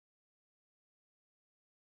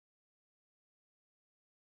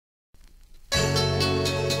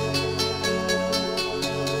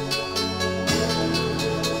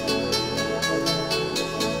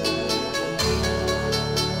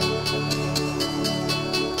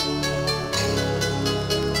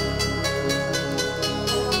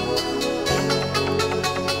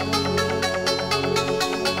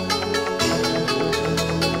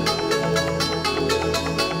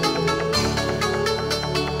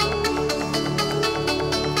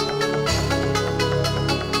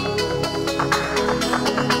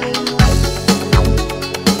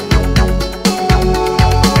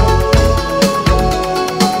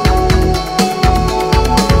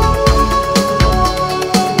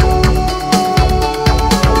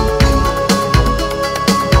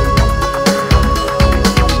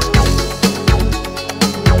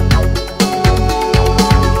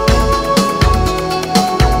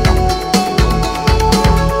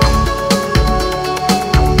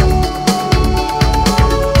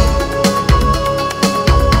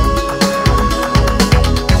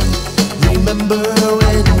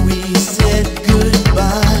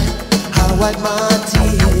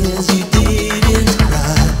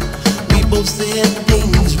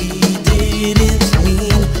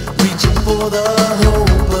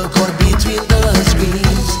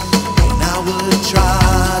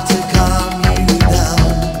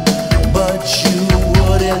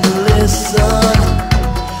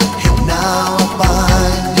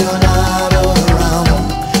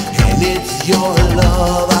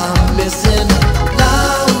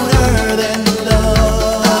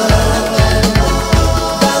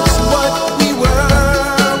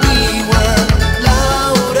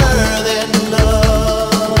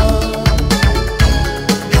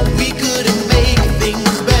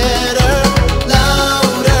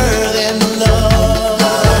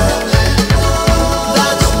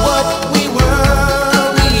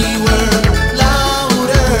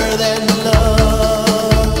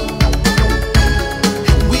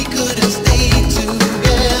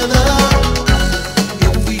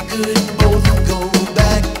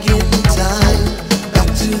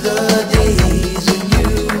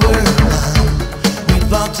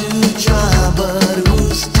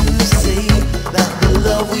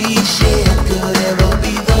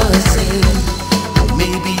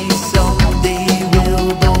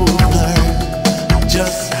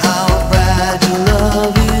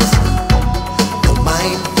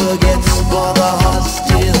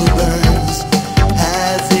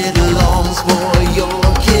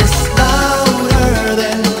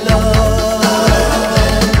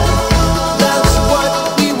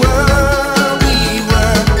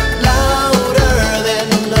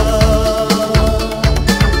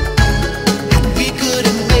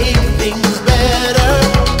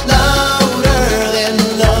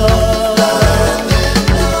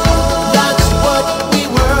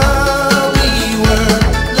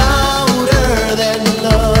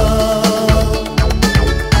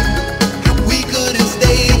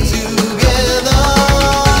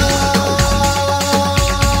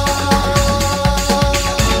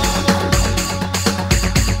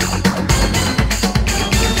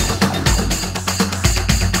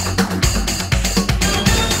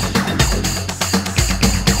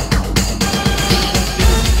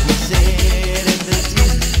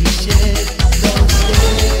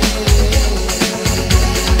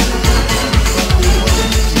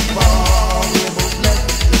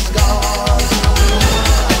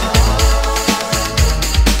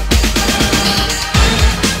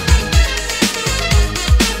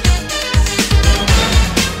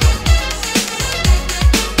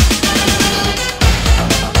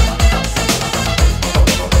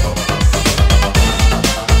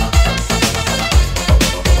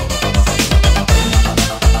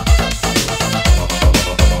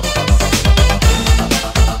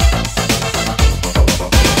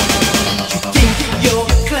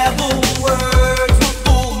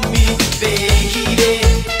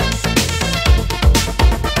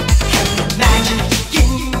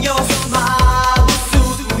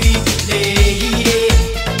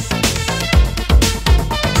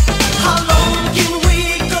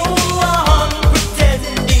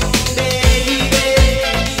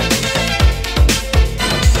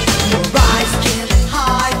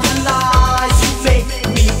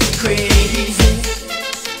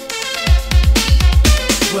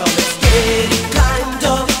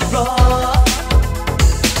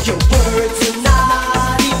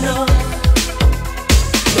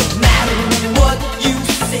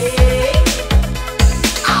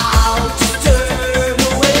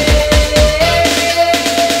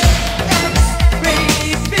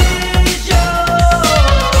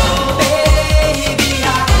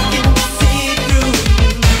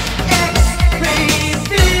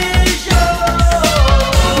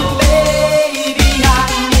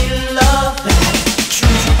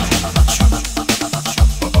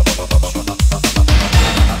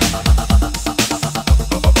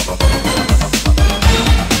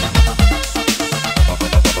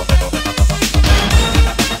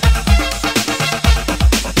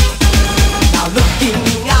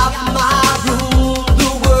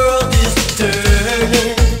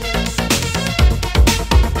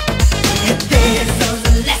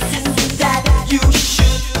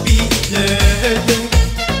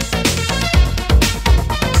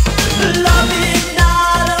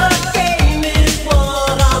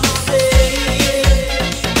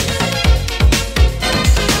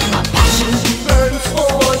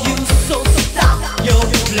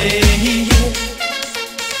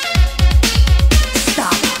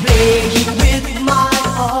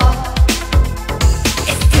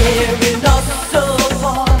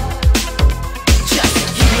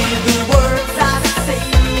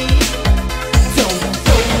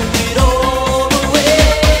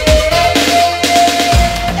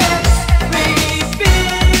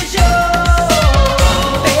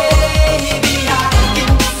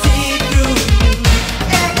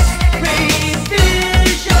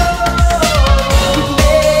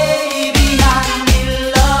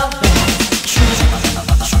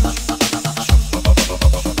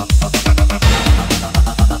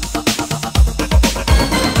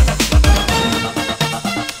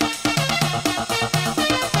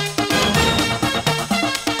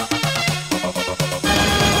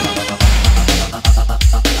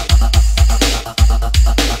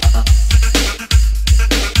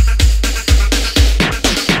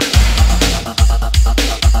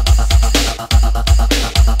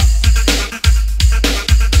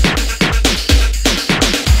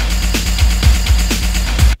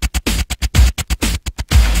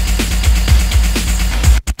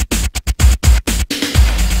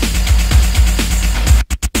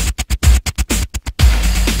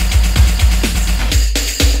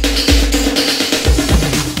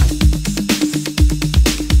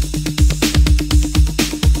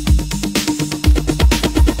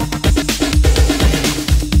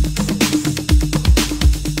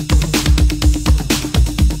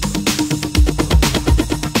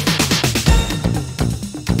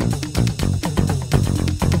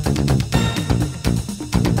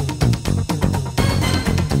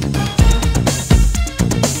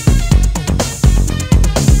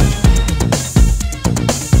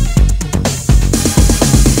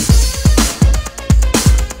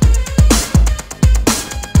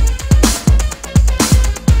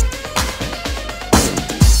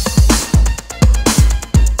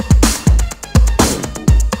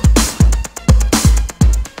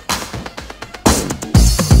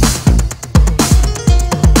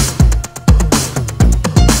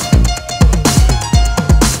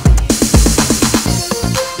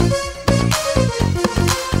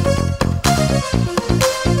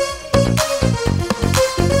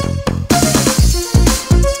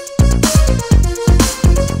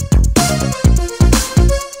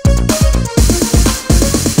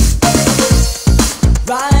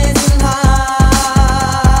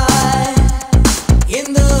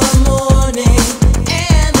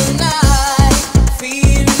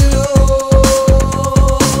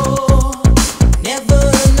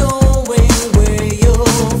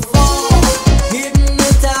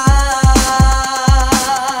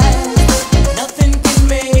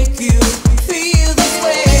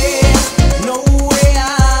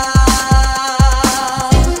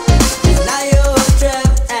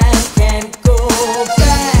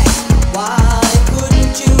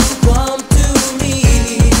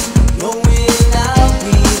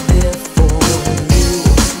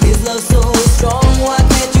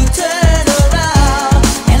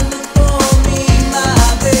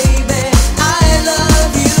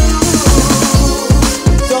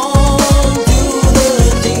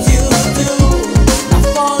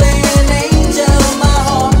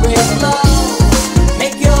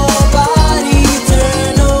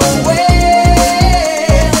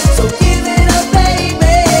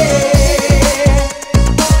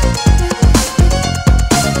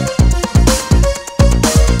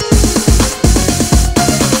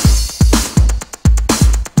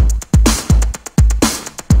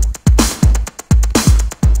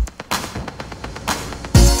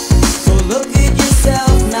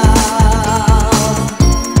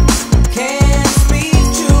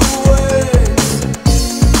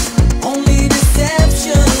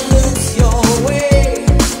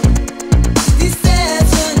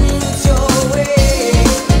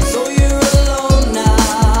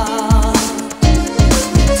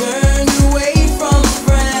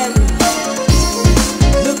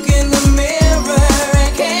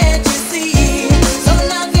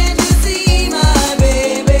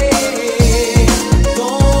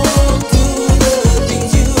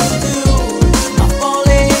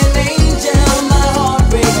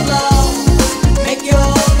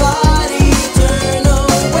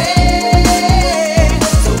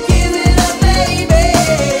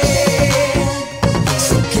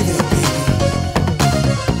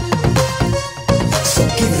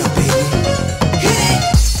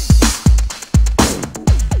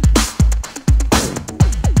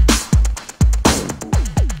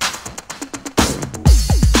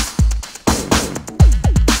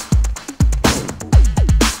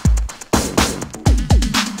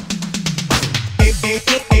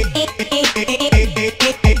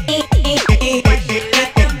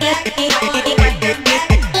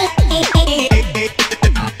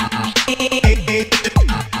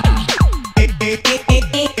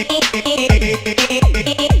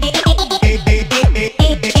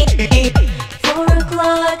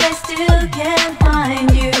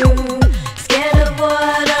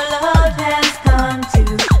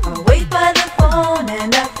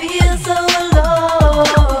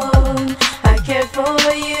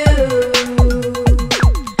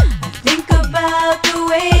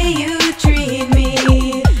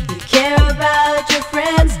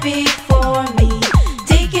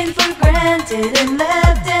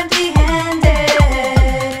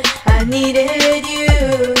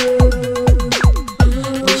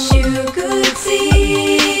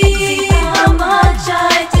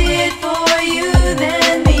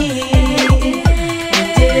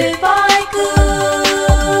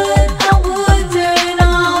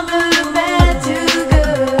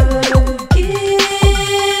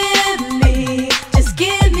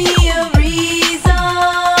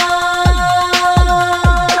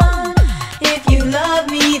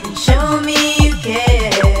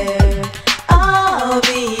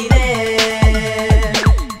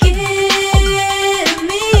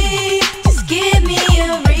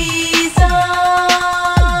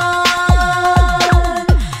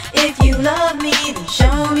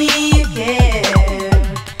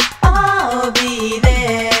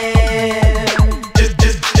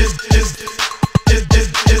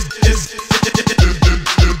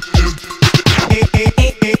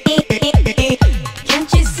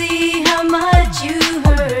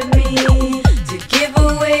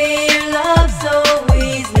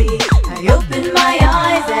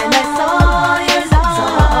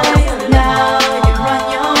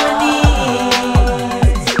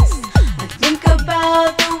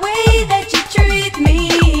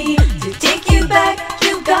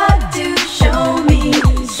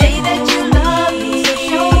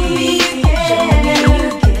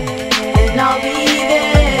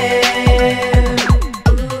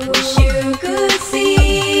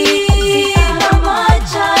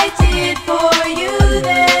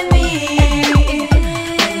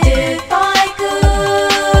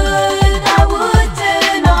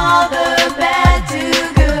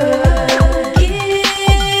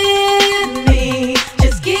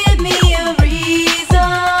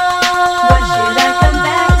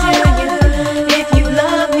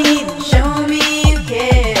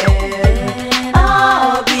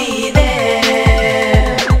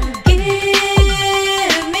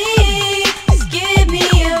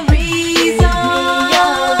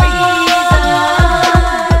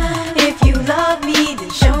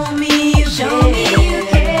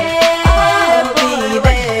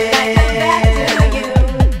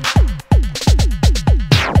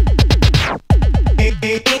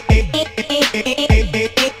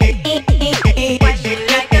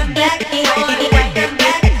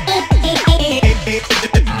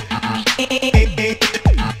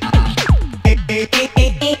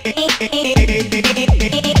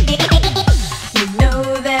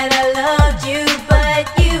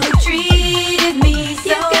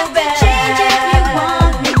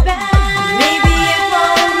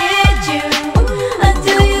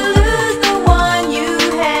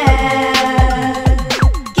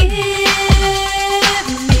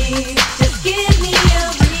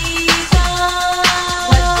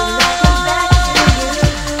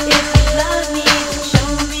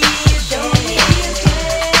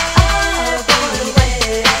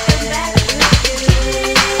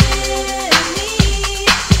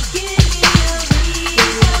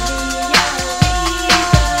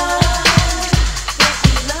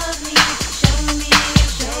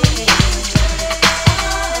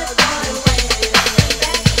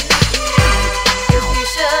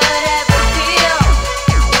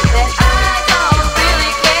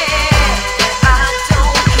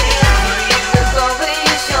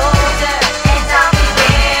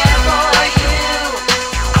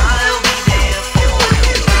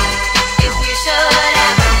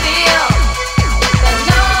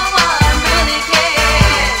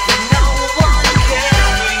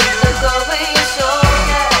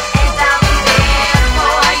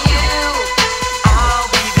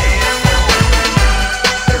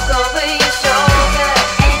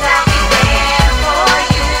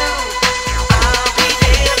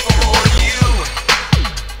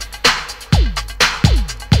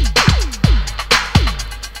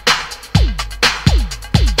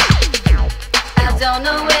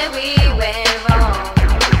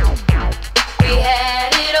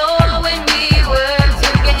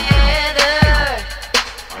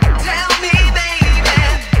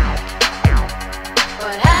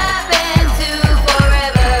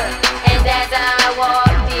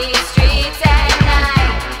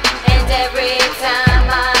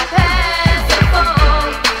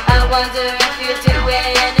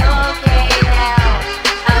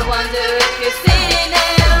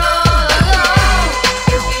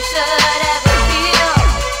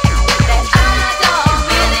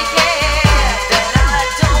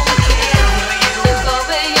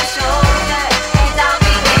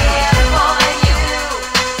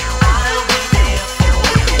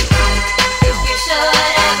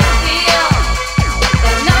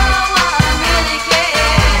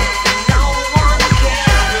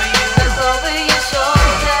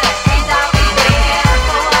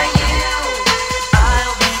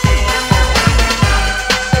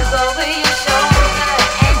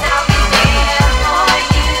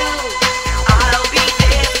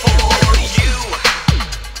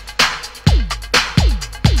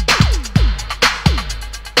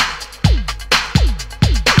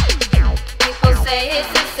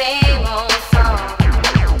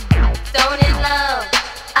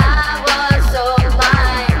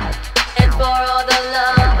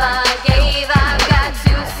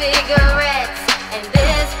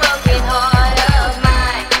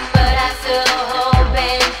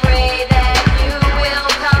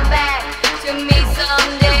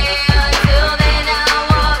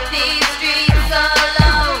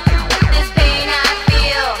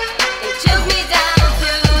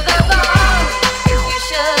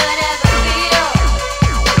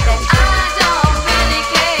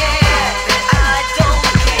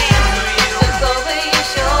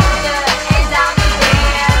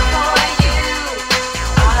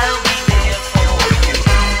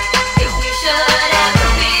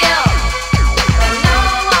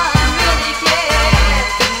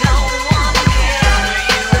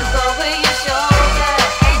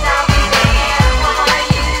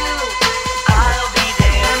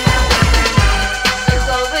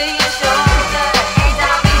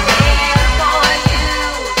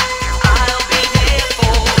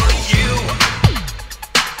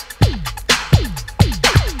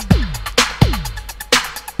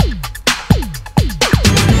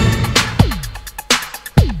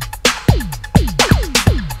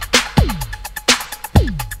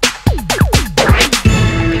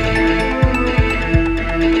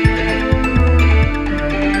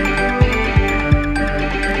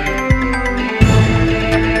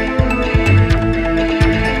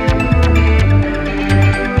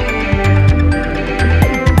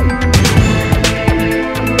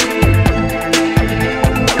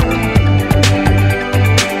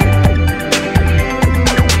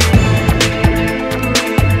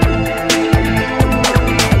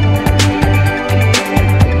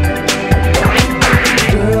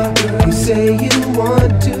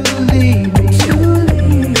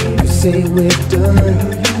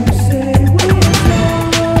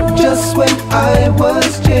when I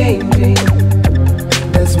was changing.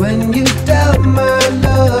 That's when you doubt my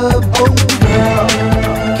love. Oh girl,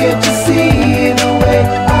 can't you see the way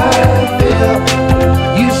I feel?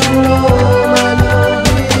 You should know my love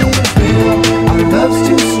is real. Our love's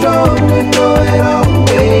too strong to know it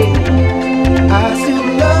away. I still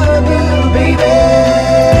love you, baby.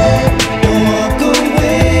 Don't walk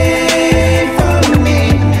away from me,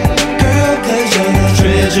 girl, 'cause you're the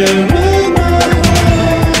treasure of my heart.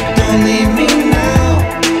 Don't leave me now,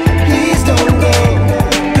 please don't go,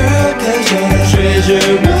 girl, 'cause you're the treasure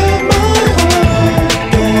of my heart.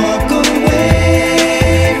 Don't walk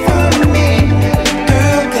away from me,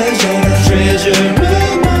 girl, 'cause you're the treasure of my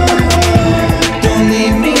heart. Don't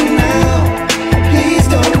leave me now, please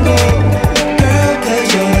don't go, girl, 'cause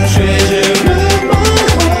you're the treasure of my heart.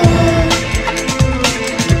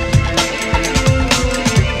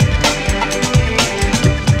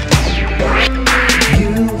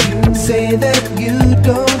 You say that you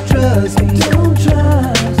don't trust me.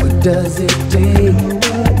 What does it take?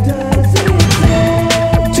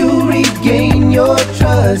 To regain your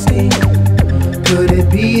trusting? Could it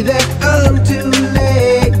be that I'm too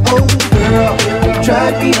late? Oh girl, we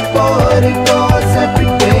tried before to go our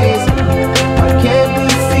separate ways. Why can't we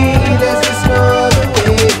see there's just no other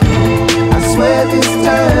way? I swear this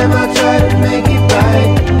time I'll try to make it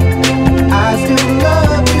right. I still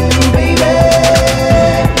love you, baby.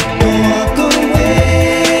 Don't walk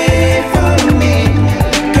away from me,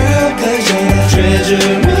 girl, 'cause you're the treasure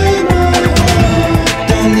of my heart.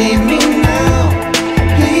 Don't leave me now,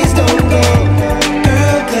 please don't go,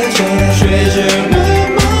 girl, 'cause you're the treasure of my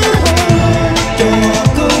heart. Don't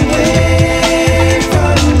walk away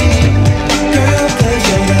from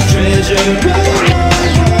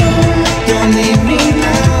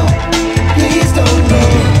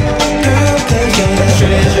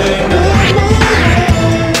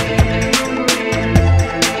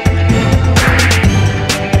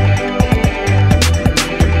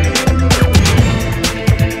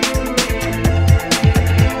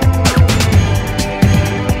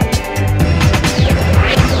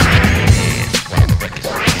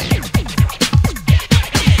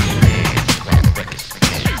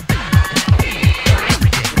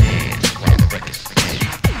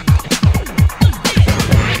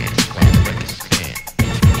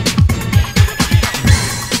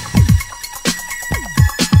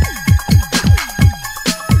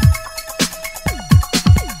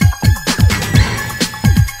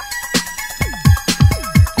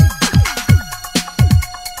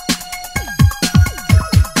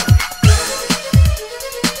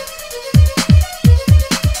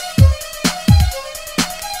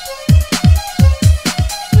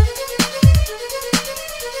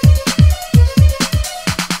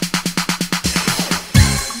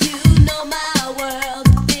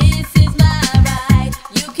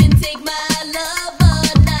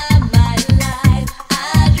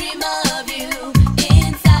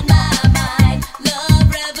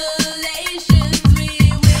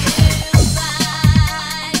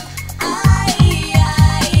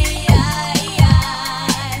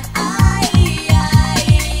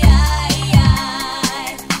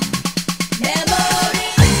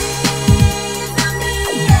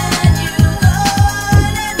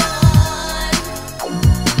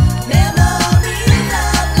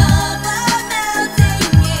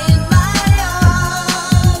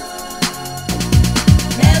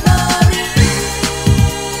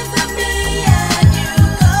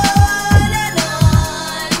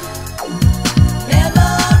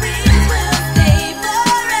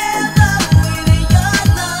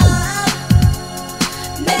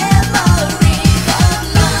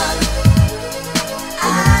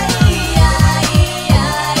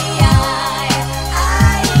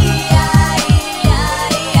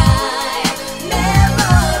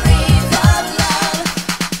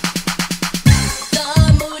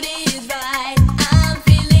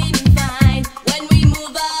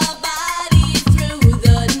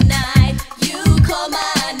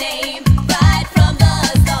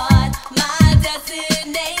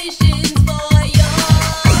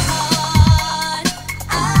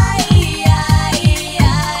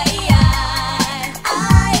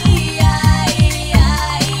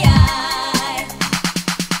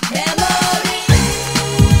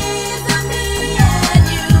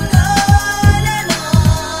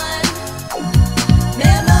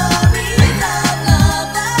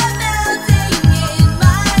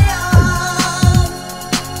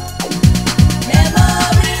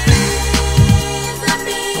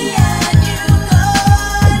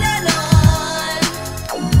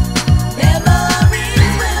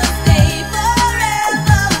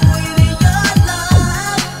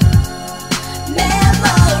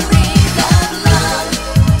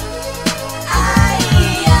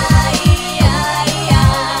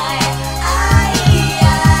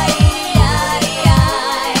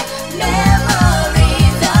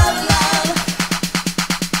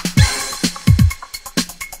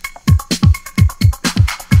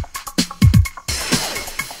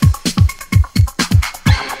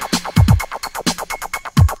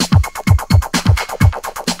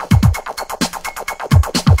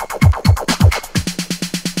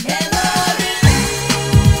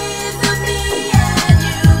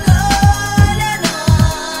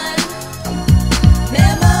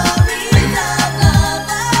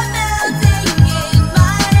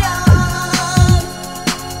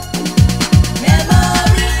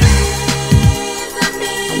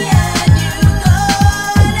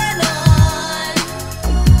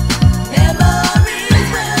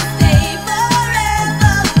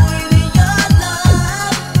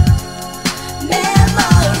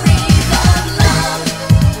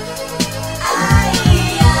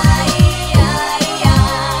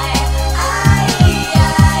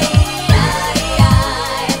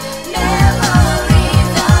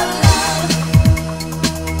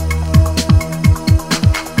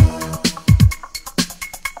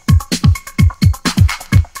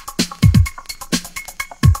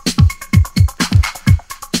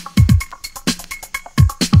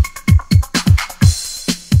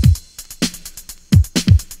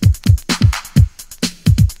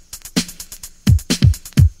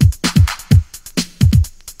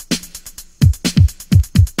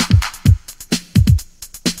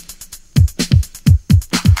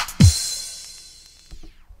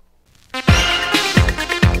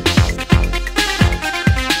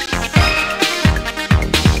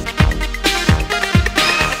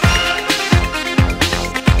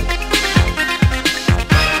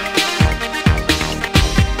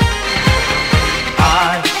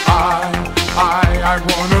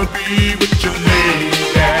be with your lady.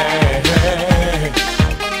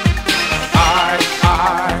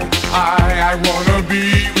 I wanna be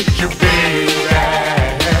with you, baby.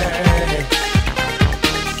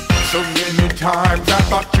 So many times I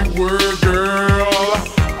thought you were a girl,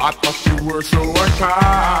 I thought you were so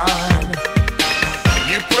unkind.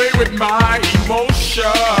 You play with my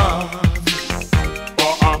emotions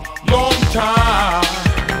for a long time.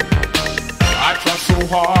 I try so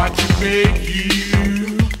hard to make you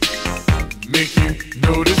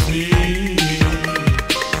notice me.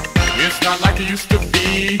 It's not like it used to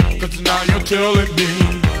be, 'cause now you're telling me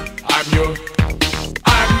I'm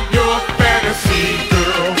your fantasy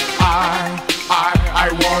girl. I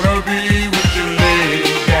wanna be with your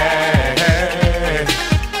lady.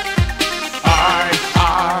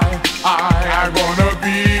 I wanna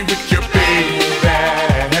be with your baby.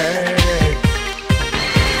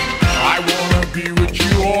 I wanna be with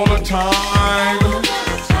you all the time.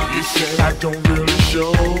 You said I don't really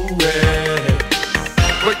show it,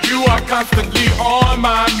 but you are constantly on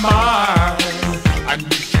my mind. I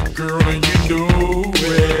need you, girl, and you know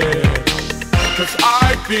it, 'cause I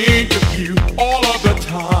think of you all of the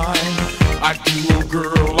time. I do, oh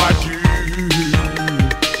girl, I do.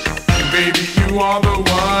 And baby, you are the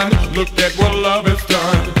one. Look at what love has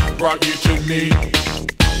done. Brought you to me,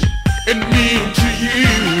 and me to you.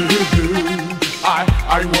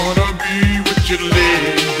 I wanna be with your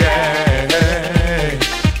lady.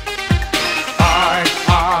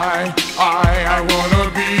 I wanna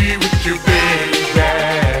be with you, baby.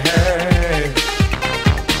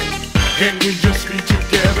 Can we just be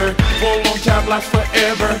together for a long time, last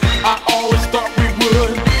forever? I always thought we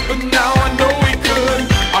would, but now I know we could.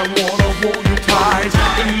 I wanna hold you tight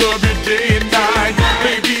and love you day and night.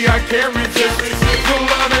 Baby, I can't resist the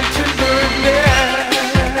love and tenderness.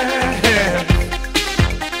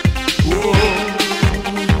 Whoa.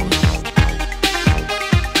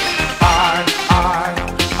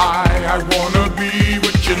 I wanna be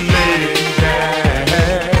with your lady.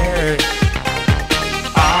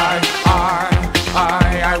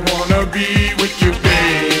 I wanna be with you,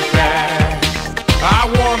 baby. I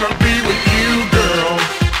wanna be with you, girl.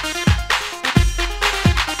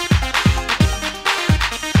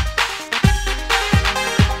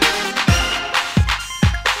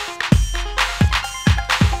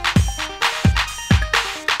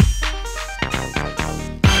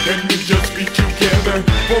 Can we just be together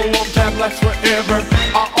for a long time, last forever?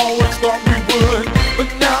 I always thought we would, but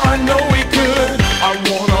now I know we could. I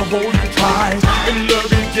wanna hold you tight and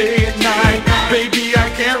love you day and night. Baby, I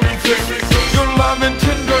can't resist your love and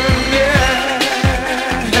tenderness.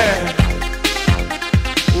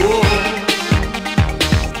 Whoa,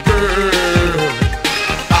 girl,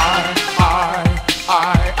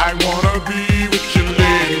 I wanna be with your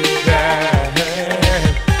lady.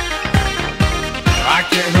 I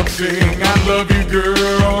can't help saying I love you,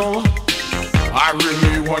 girl. I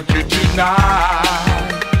really want you tonight.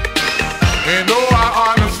 And oh, I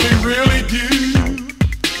honestly really do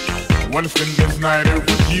wanna spend this night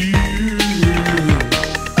with you,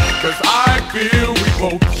 'cause I feel we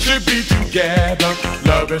both should be together.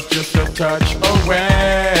 Love is just a touch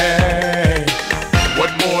away.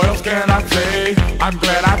 What more else can I say? I'm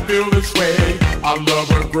glad I feel this way. Our love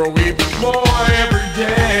will grow even more every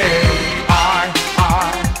day.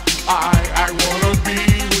 I wanna be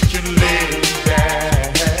with your lady.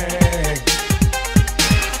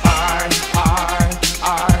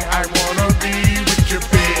 I wanna be with your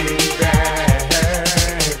baby.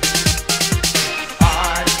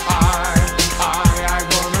 I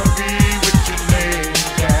wanna be with your lady.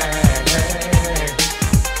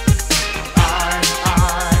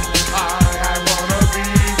 I wanna be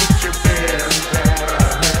with your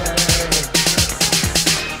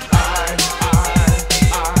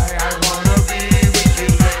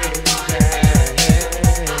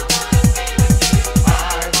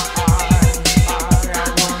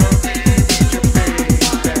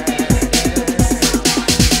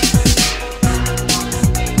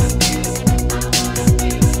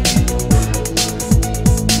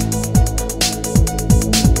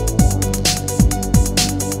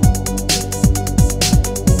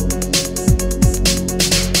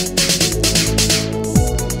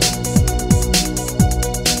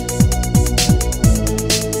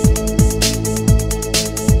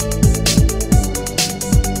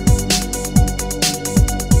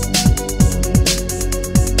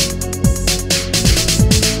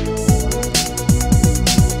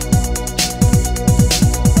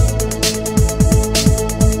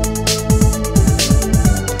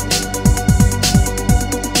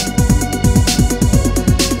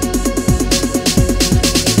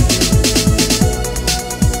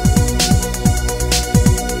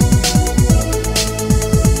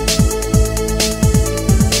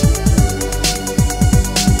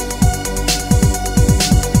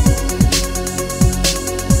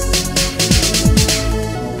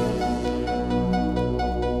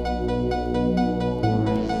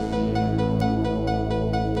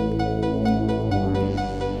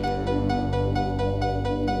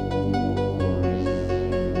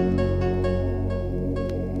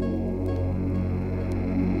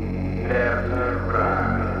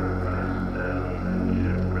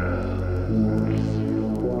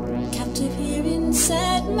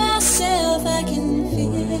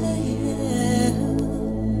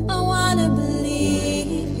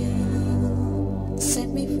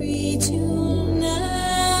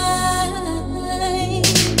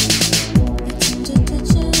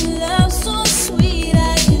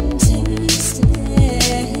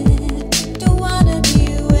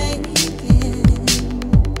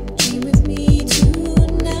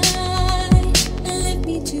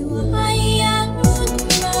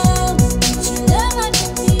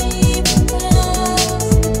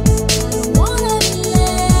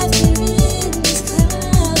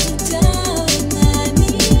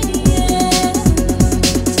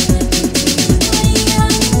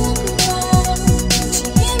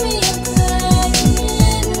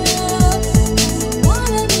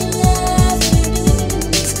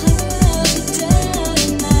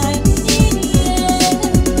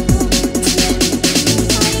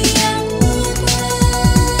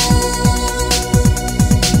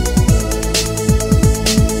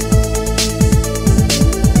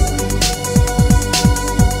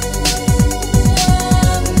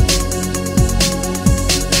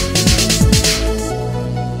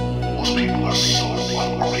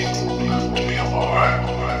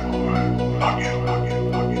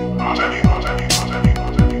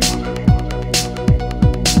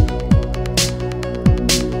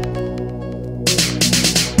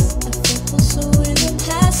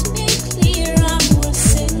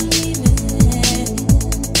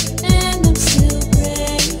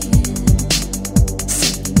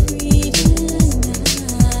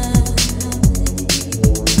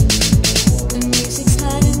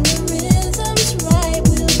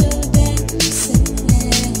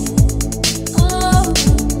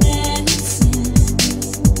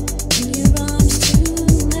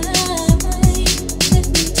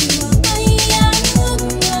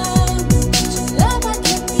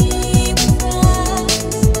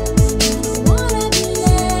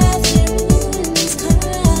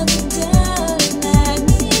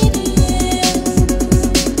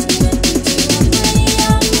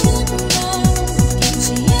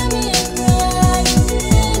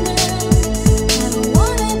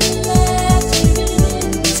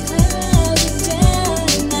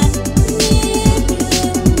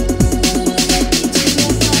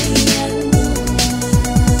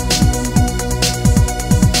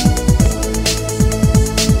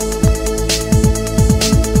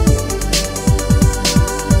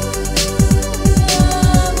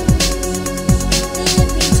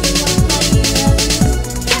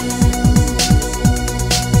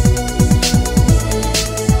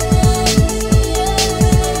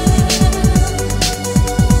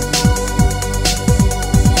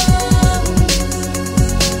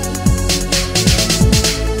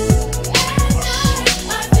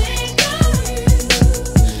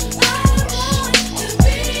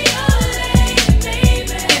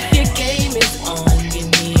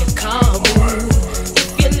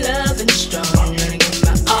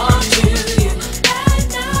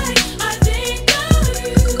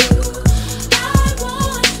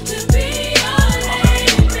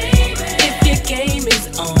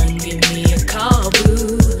on, give me a call,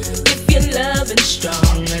 boo. If you're loving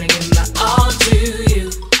strong, gonna give my all to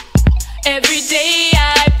you. Every day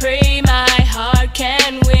I pray my heart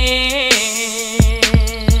can win.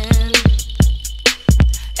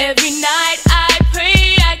 Every night I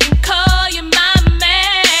pray I can call you my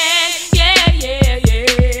man. Yeah, yeah,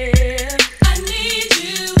 yeah. I need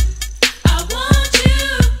you, I want you,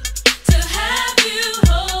 to have you,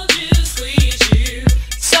 hold you, squeeze you.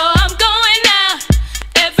 So I'm going out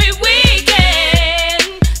every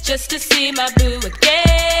weekend just to see my boo again.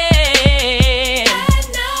 At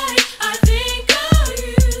night I think of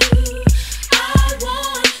you, I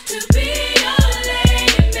want to be your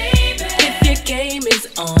lady, baby. If your game is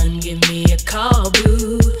on, give me a call,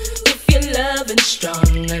 boo. If you're loving strong,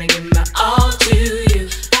 gonna give my all to you.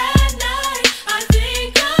 At night I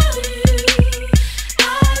think of you, I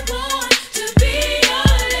want to be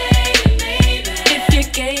your lady, baby. If your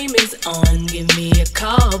game is on, give me a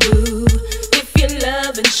call, boo. If you're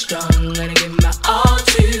loving strong, gonna give my all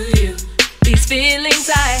to you. These feelings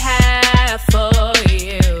I have for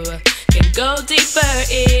you can go deeper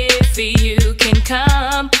if you can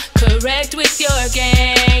come correct with your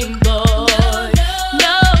game, boy.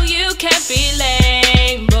 No, you can't be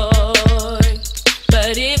lame, boy.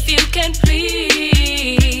 But if you can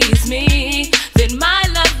please me, then my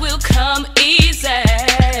love will come easy.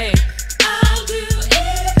 I'll do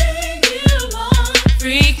anything you want.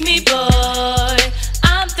 Freak me, boy,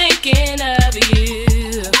 I'm thinking of you.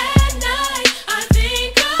 At night I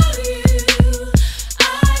think of you, I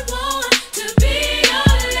want to be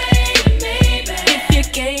your lady, baby. If your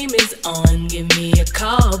game is on, give me a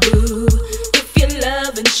call, boo. If you're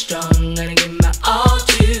loving strong, gonna give my all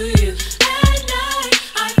to you. At night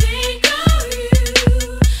I think of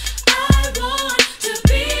you, I want to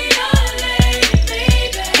be your lady,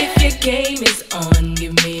 baby. If your game is on,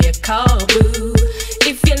 give me a call, boo.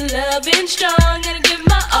 If you're loving strong, gonna give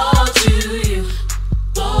my all to you.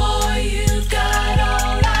 Boy, you've got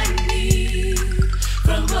all I need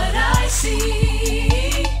from what I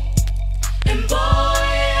see. And boy,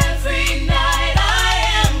 every night I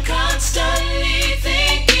am constantly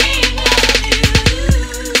thinking of you.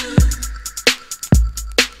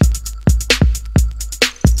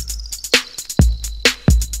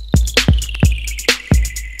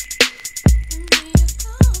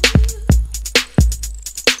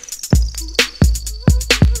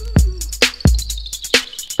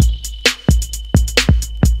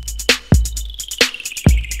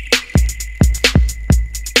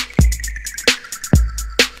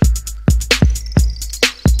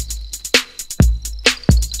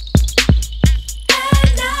 At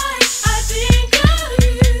night I think of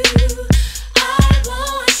you, I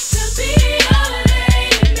want to be your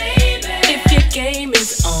lady, baby. If your game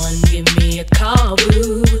is on, give me a call,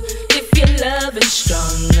 boo. If you're loving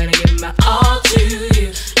strong, gonna give my all to you.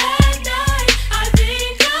 At night I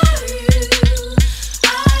think of you,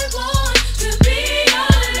 I want to be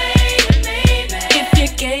your lady, baby. If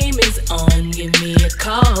your game is on, give me a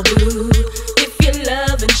call, boo. If you're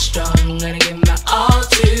loving strong, gonna give my all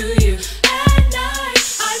to you. At night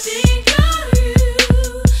I think of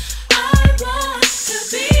you, I want to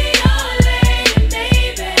be your lady,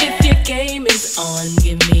 baby. If your game is on,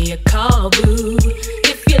 give me a call, boo.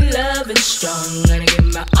 If you're loving strong, gonna give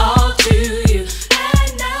my all to you. At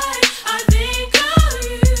night I think of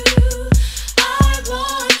you, I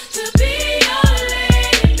want to be your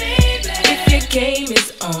lady, baby. If your game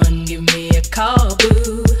is on, give me a call,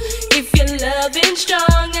 boo. If you're loving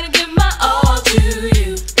strong, gonna give my all to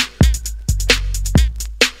you.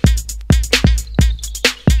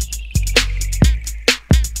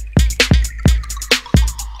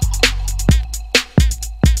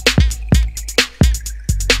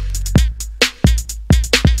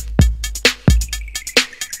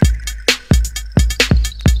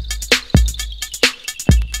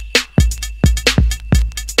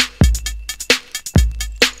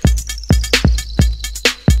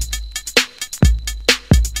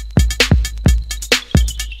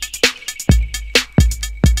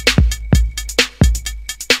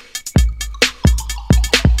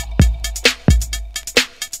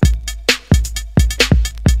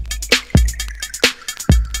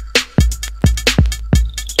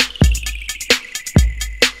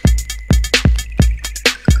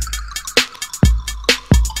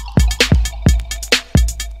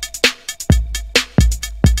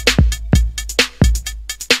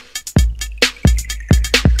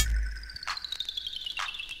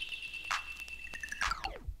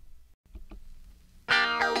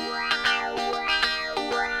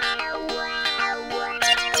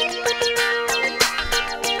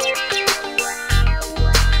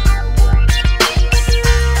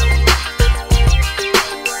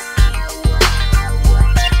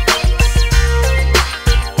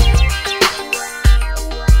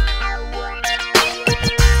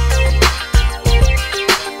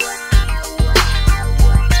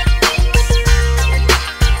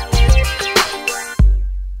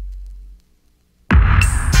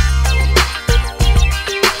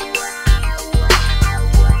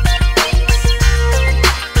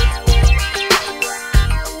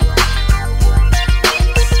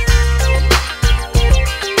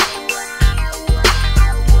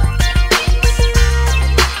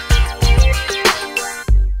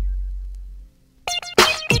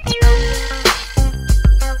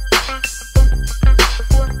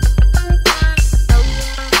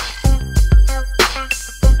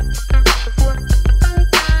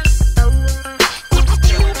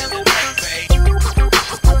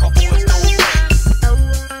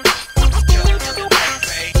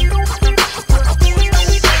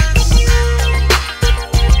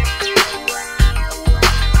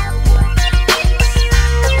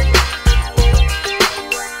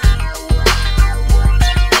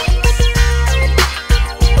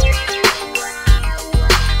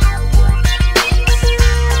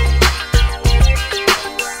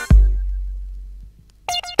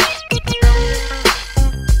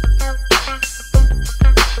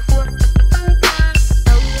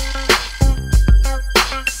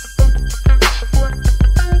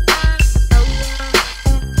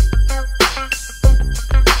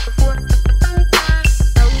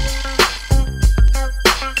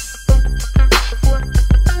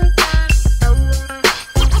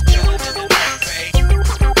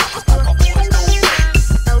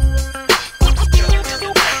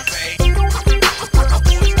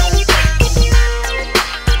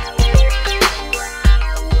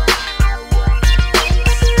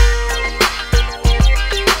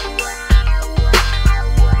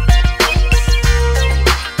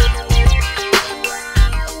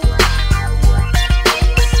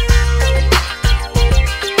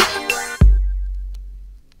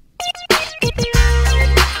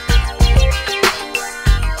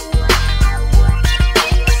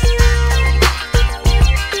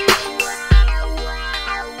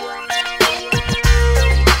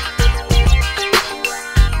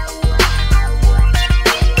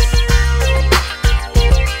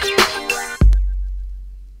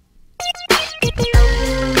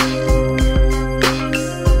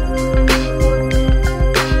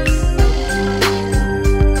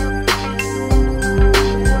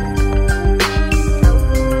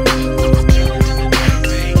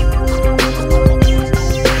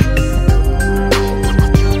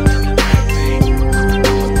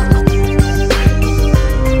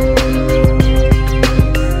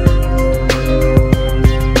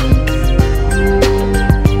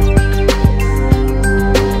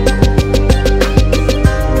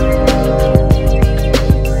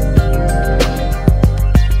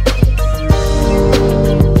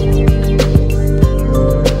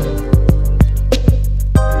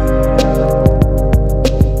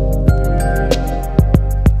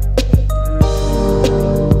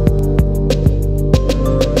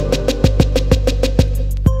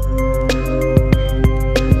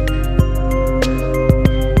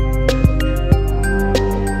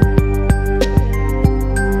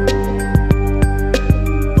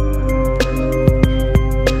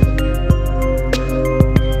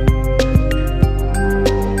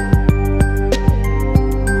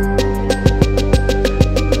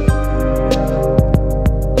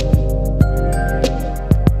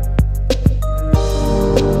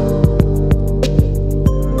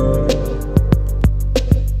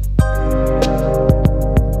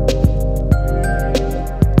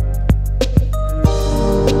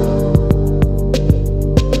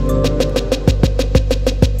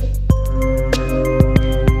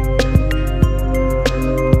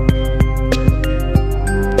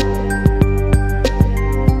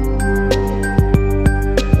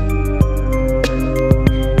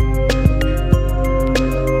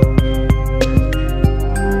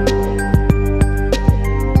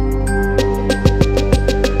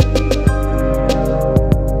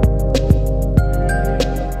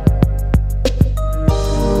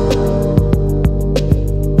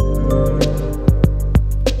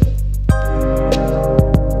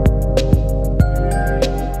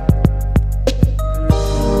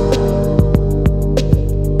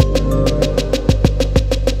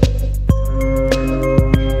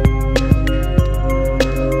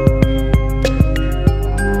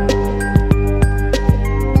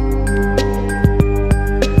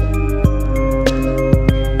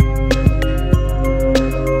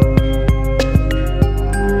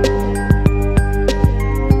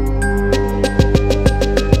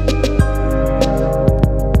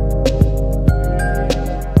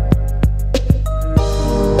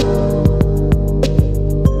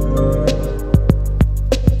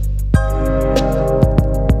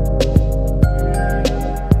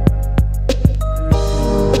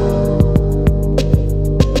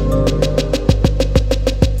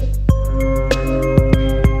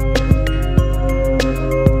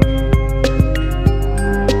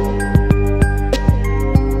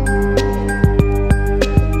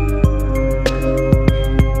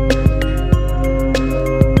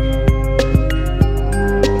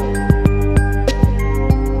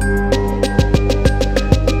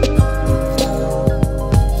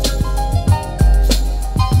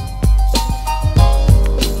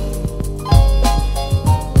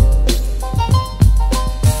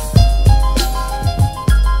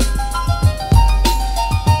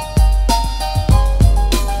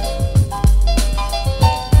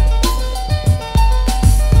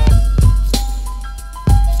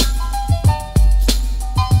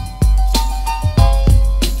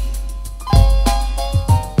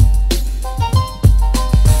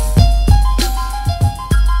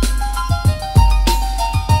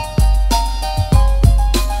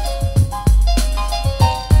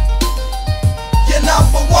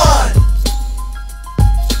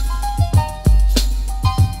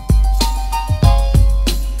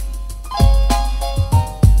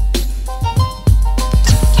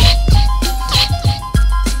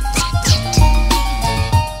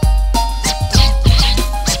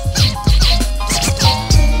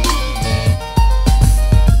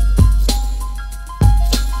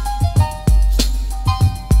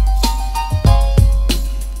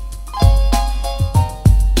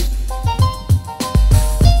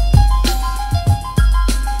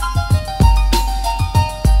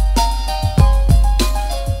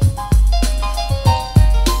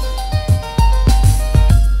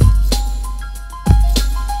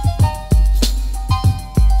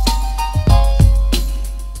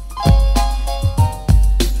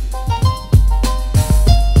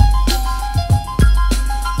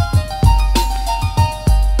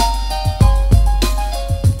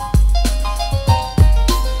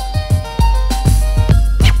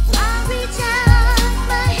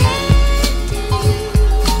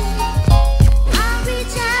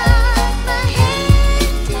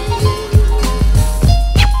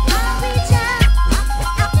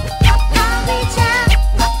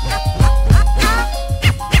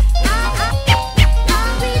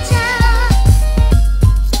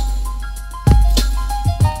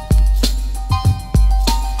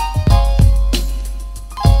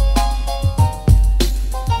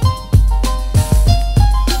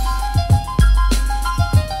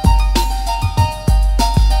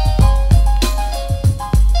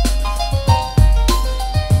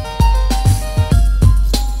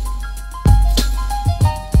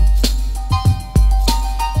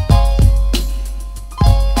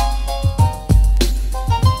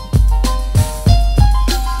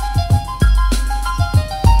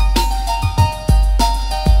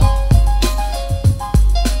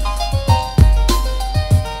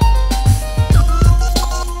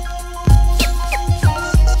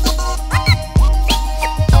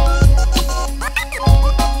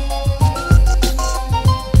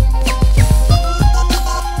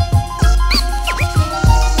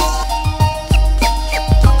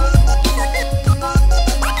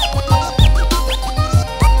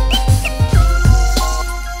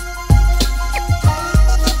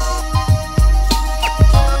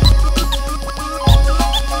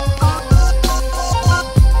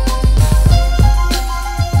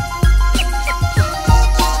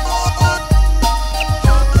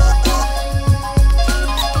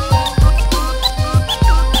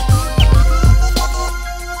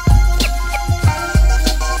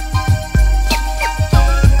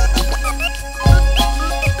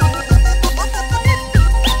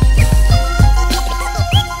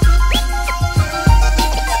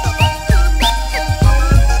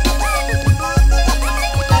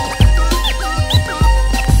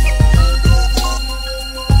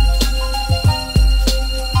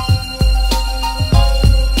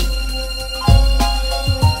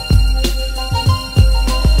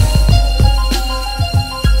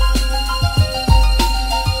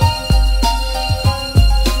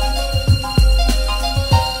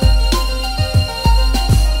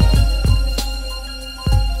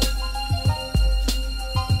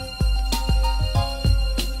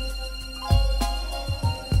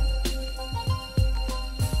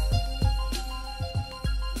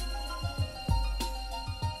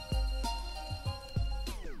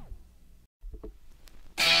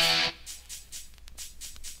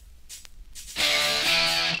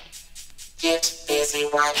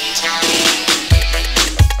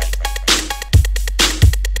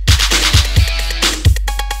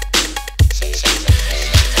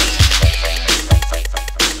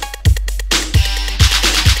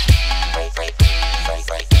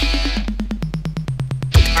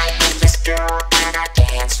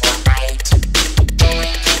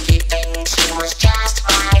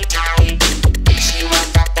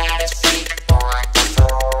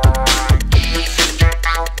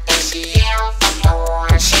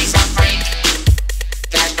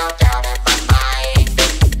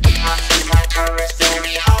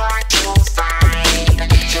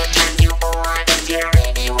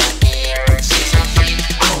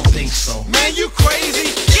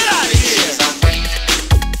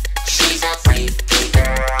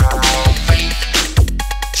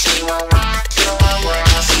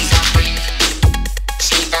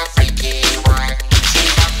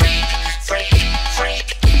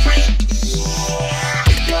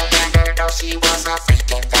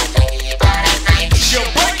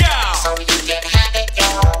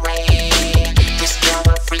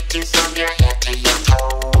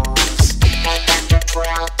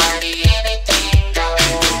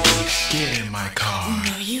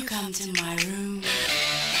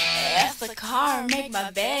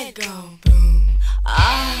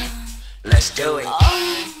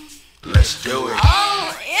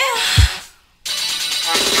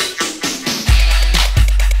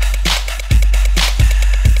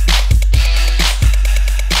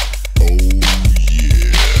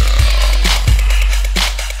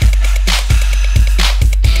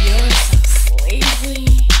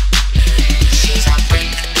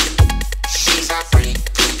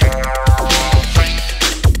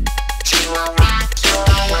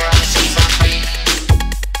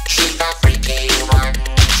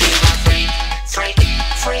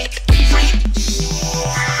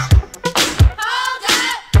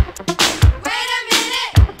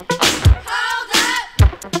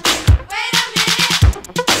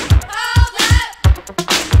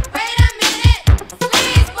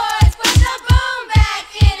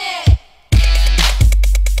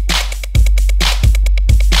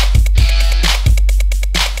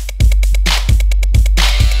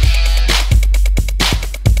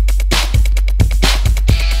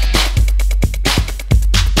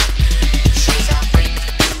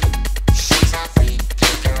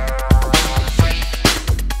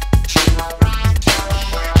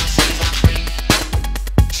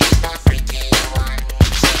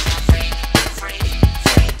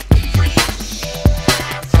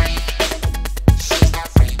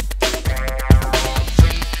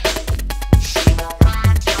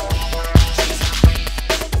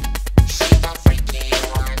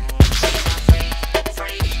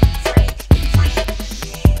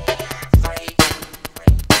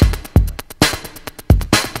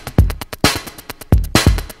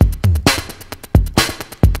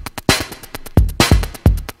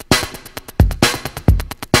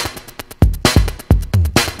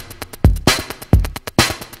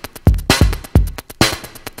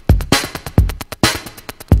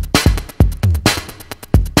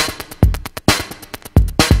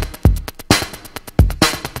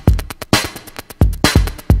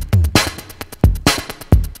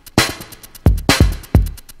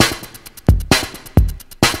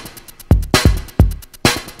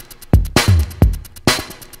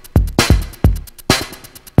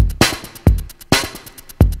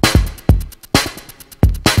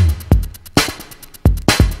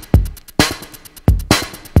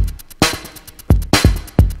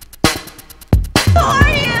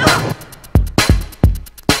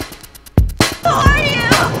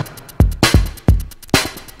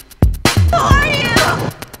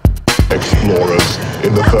 explorers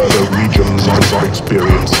in the further regions of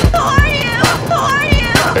experience.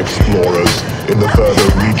 Explorers in the further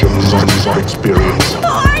regions of experience.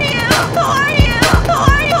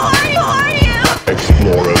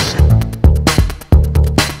 Explorers.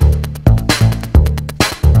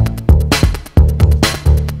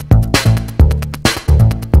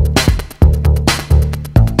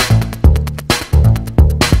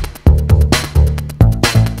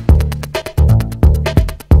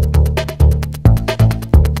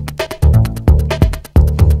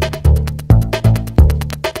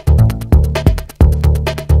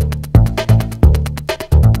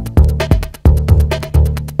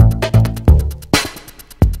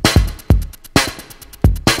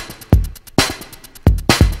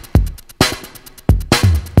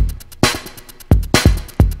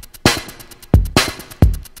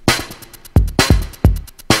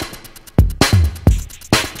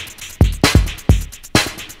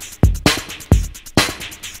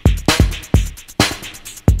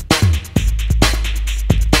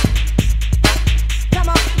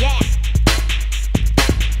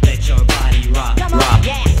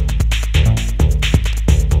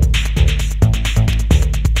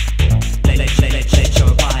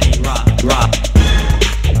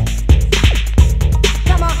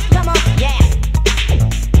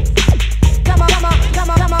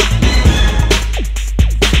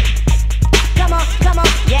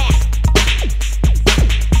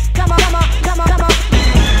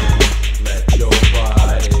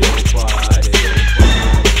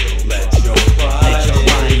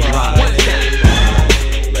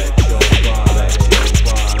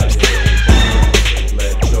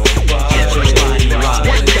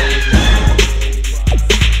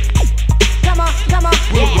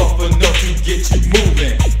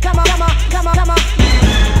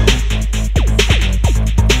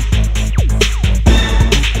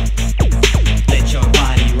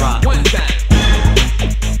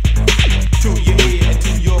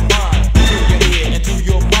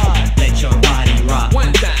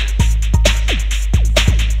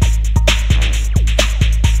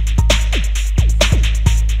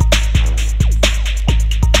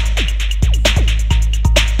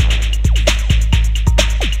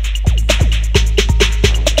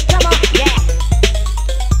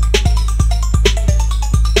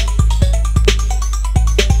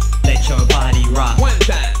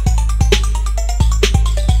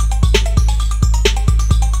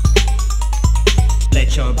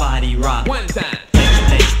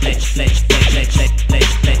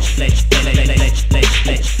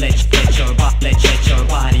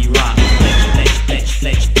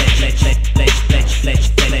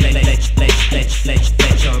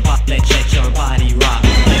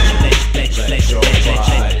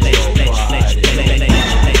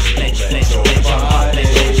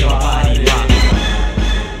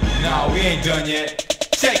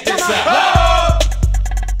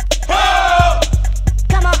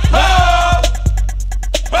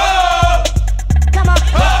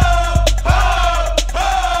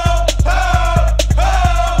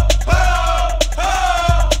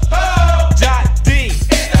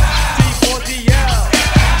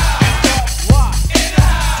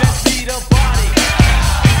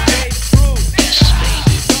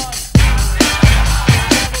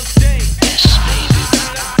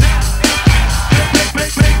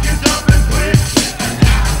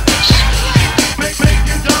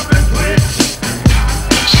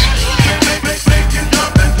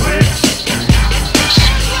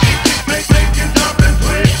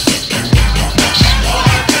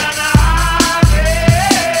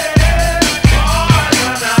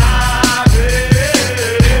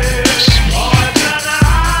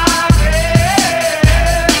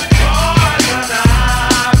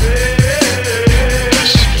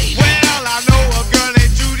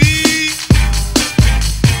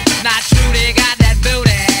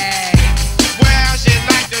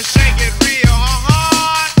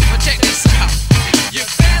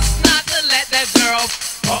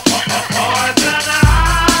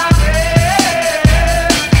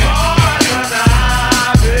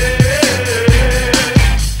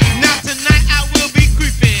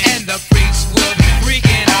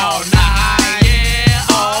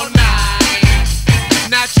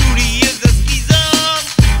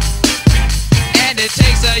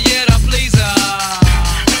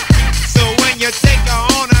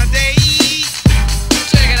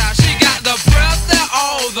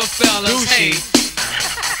 Hey.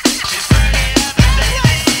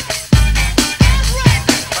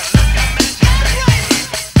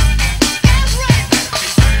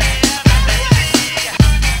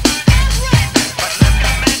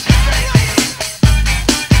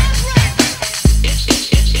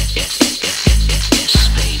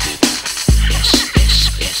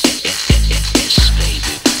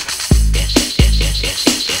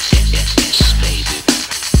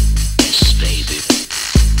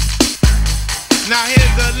 Now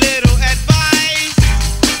here's a little advice,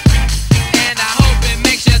 and I hope it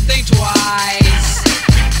makes you think twice.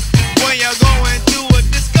 When you're going to a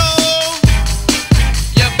disco,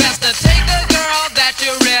 you're best to take a girl that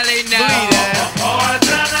you really know.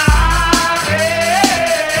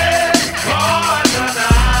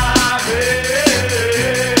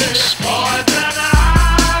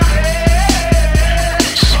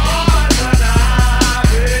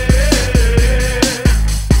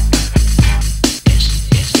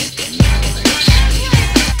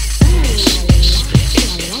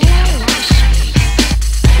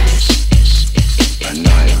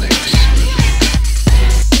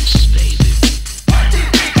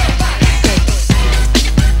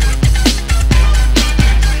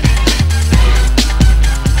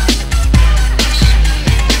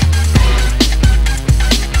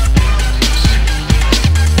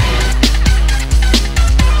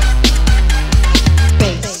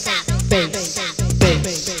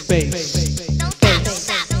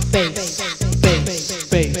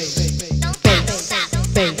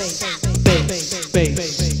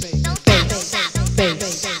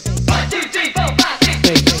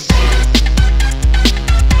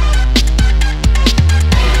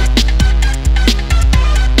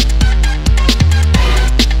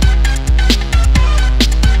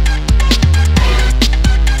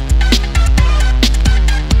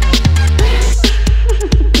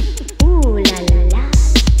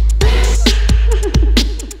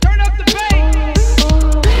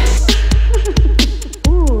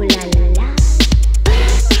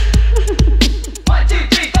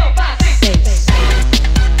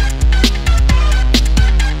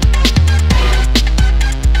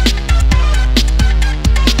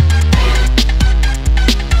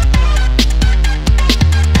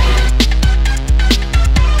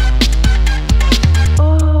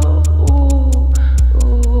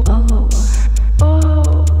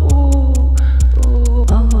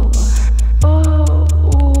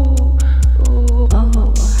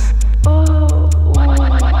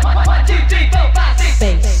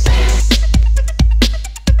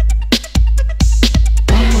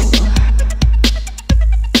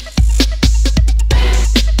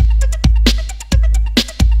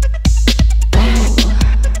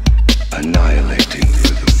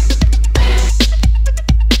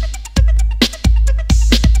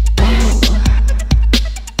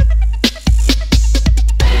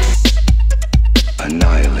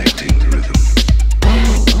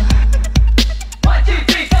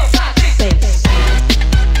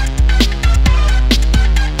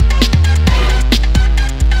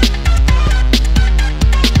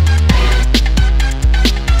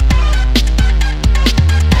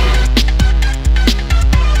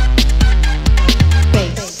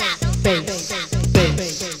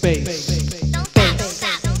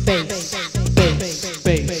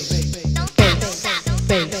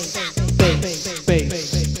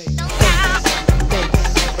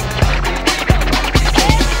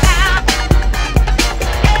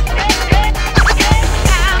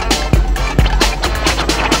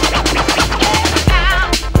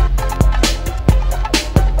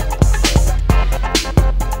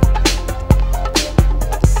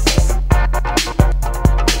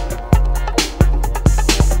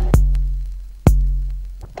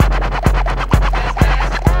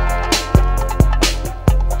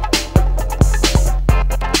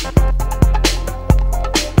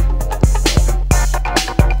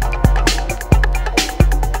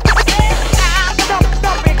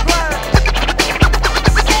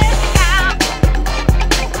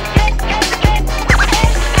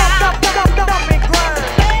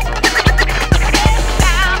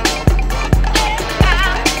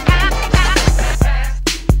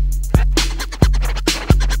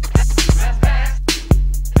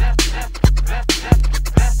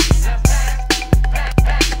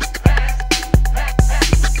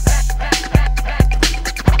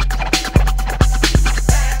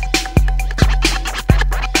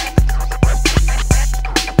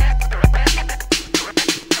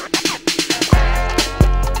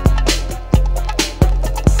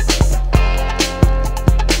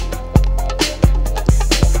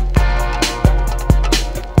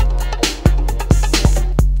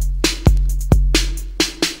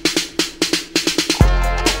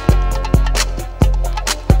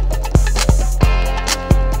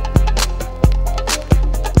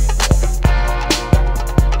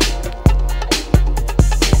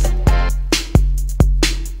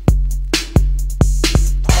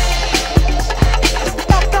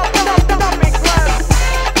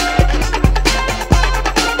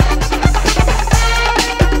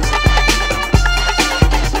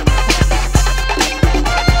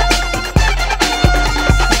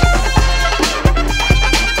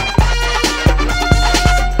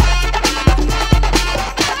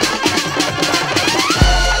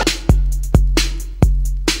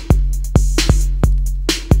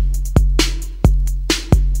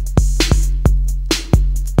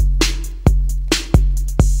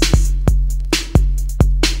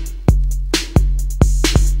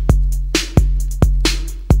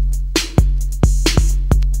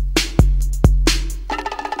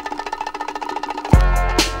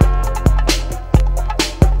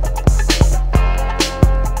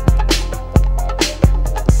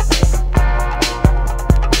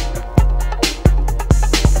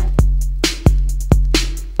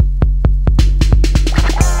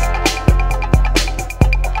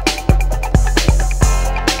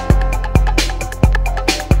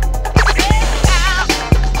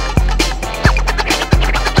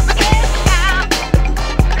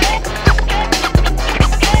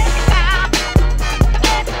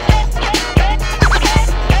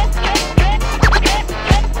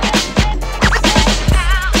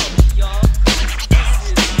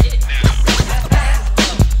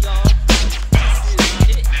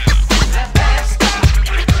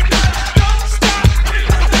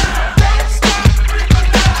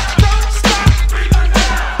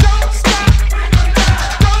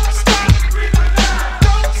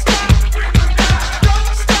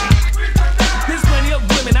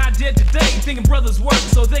 thinking brothers work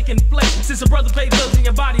so they can play. Since a brother pay bills and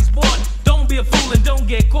your body's bought, don't be a fool and don't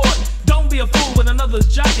get caught. Don't be a fool when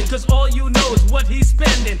another's jocking, cause all you know is what he's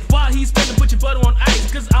spending. While he's spending, put your butter on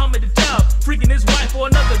ice, cause I'm at the top, freaking his wife or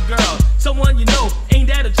another girl. Someone you know, ain't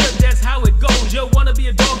that a trip, that's how it goes. Yo, wanna be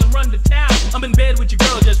a dog and run to town, I'm in bed with your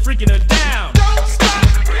girl, just freaking her down. Don't stop,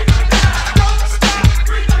 freak her down. Don't stop,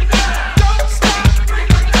 freak her down. Don't stop,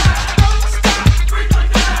 freak her down. Don't stop, freak her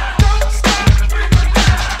down. Don't stop, freak her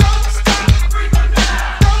down. Don't stop, freak her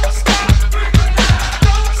down. Don't stop, freak her down.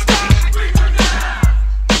 Don't stop, freak her down.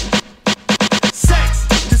 Sex,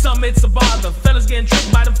 to some it's a bother. Fellas getting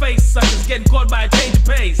tricked by the face suckers, getting caught by a change of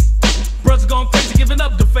pace. Brothers going crazy, giving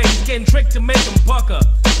up the face, getting tricked to make them pucker.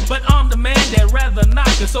 But I'm the man that rather knock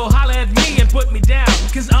her, so holler at me and put me down.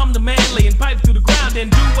 Cause I'm the man laying pipe through the ground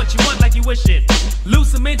and do what you want like you wish it. Lose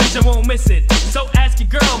some inches and won't miss it. So ask your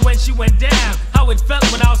girl when she went down how it felt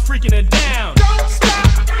when I was freaking her down. Don't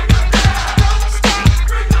stop, freak her